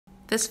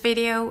This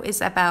video is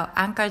about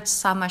Anker's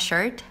summer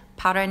shirt,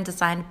 pattern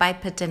designed by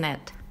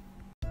PetiteKnit.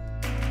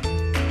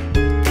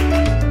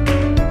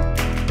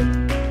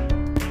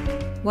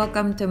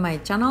 Welcome to my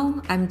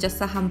channel. I'm just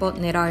a humble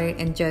knitter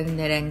enjoying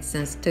knitting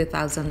since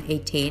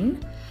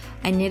 2018.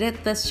 I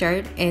knitted this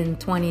shirt in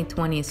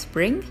 2020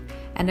 spring,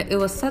 and it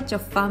was such a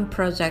fun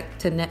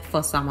project to knit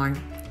for summer.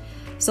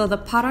 So the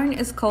pattern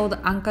is called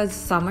Anker's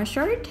summer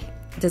shirt,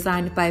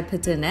 designed by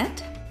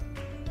PetiteKnit.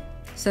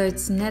 So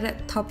it's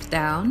knitted top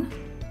down.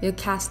 You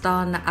cast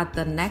on at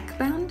the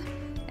neckband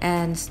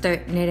and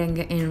start knitting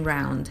in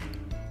round.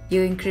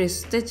 You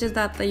increase stitches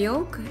at the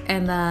yoke,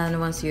 and then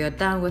once you're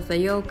done with the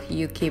yoke,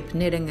 you keep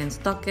knitting in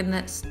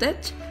stockinette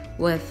stitch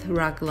with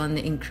raglan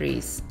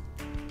increase.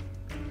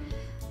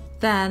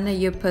 Then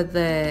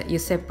you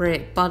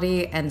separate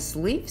body and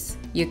sleeves.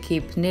 You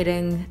keep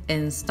knitting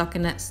in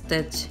stockinette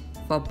stitch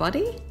for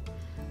body.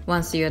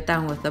 Once you're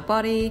done with the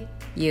body,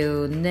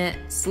 you knit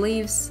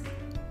sleeves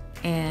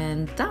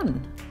and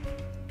done.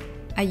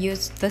 I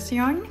used this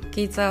yarn,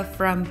 Giza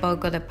from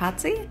Bogo de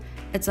Patsy.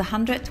 It's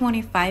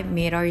 125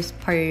 meters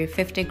per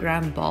 50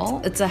 gram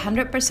ball. It's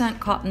 100%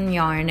 cotton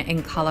yarn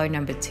in color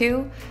number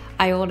 2.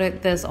 I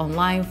ordered this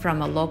online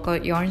from a local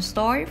yarn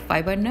store,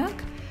 Fiber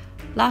Nook,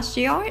 last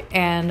year,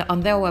 and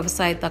on their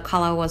website the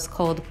color was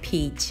called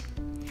Peach.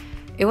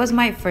 It was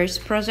my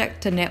first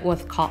project to knit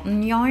with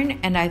cotton yarn,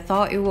 and I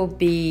thought it would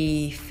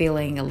be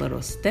feeling a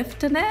little stiff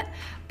to knit,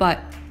 but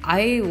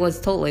I was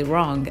totally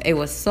wrong. It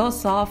was so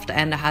soft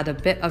and had a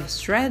bit of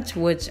stretch,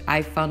 which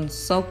I found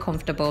so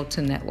comfortable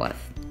to knit with.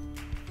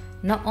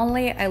 Not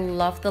only I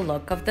love the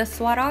look of this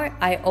sweater,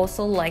 I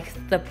also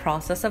like the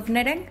process of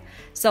knitting.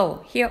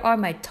 So here are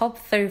my top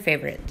 3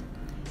 favorites.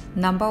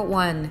 Number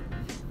 1,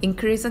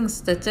 increasing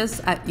stitches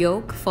at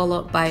yoke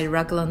followed by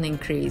raglan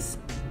increase.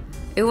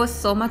 It was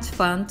so much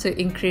fun to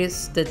increase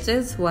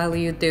stitches while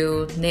you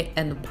do knit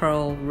and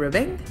purl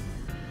ribbing.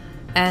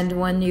 And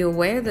when you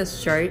wear this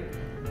shirt,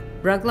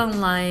 raglan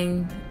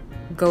line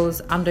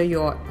goes under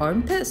your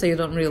armpit so you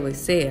don't really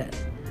see it.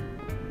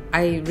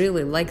 I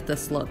really like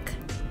this look.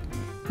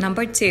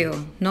 Number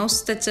 2, no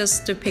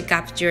stitches to pick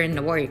up during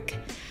the work.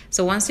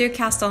 So once you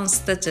cast on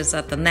stitches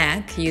at the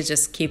neck, you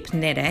just keep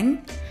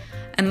knitting.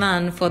 And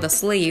then for the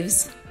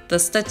sleeves, the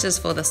stitches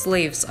for the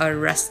sleeves are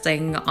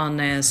resting on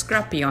a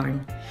scrap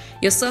yarn.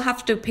 You still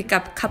have to pick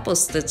up a couple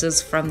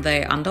stitches from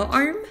the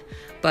underarm,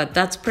 but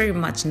that's pretty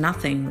much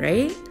nothing,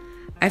 right?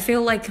 I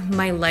feel like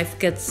my life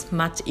gets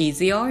much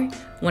easier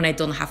when I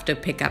don't have to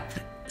pick up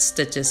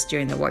stitches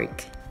during the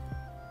work.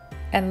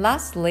 And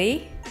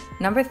lastly,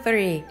 number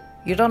 3,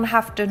 you don't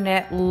have to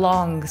knit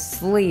long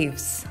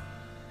sleeves.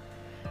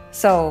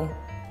 So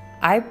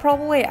I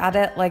probably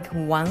added like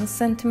 1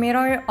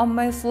 centimeter on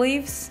my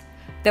sleeves.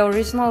 The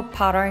original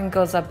pattern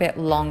goes a bit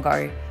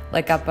longer,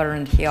 like up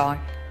around here,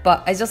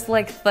 but I just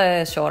like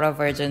the shorter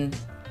version.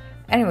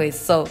 Anyways,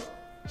 so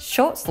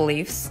short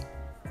sleeves,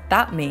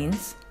 that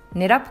means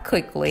knit up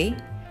quickly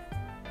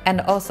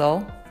and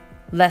also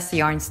less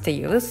yarns to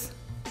use,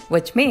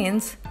 which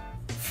means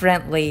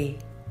friendly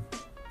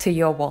to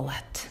your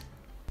wallet.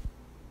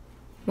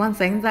 One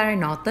thing that I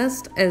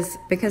noticed is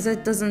because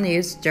it doesn't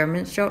use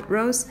German short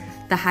rows,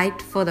 the height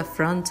for the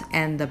front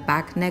and the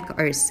back neck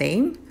are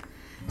same.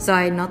 So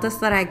I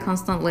noticed that I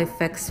constantly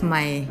fix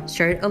my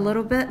shirt a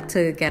little bit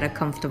to get a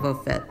comfortable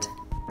fit.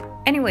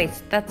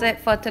 Anyways, that's it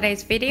for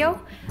today's video.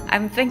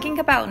 I'm thinking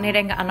about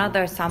knitting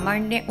another summer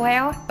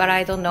knitwear, but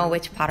I don't know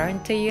which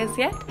pattern to use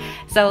yet.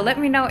 So let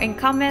me know in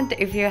comment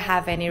if you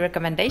have any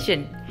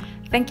recommendation.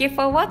 Thank you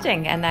for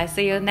watching, and I'll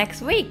see you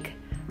next week.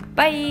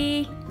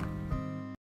 Bye!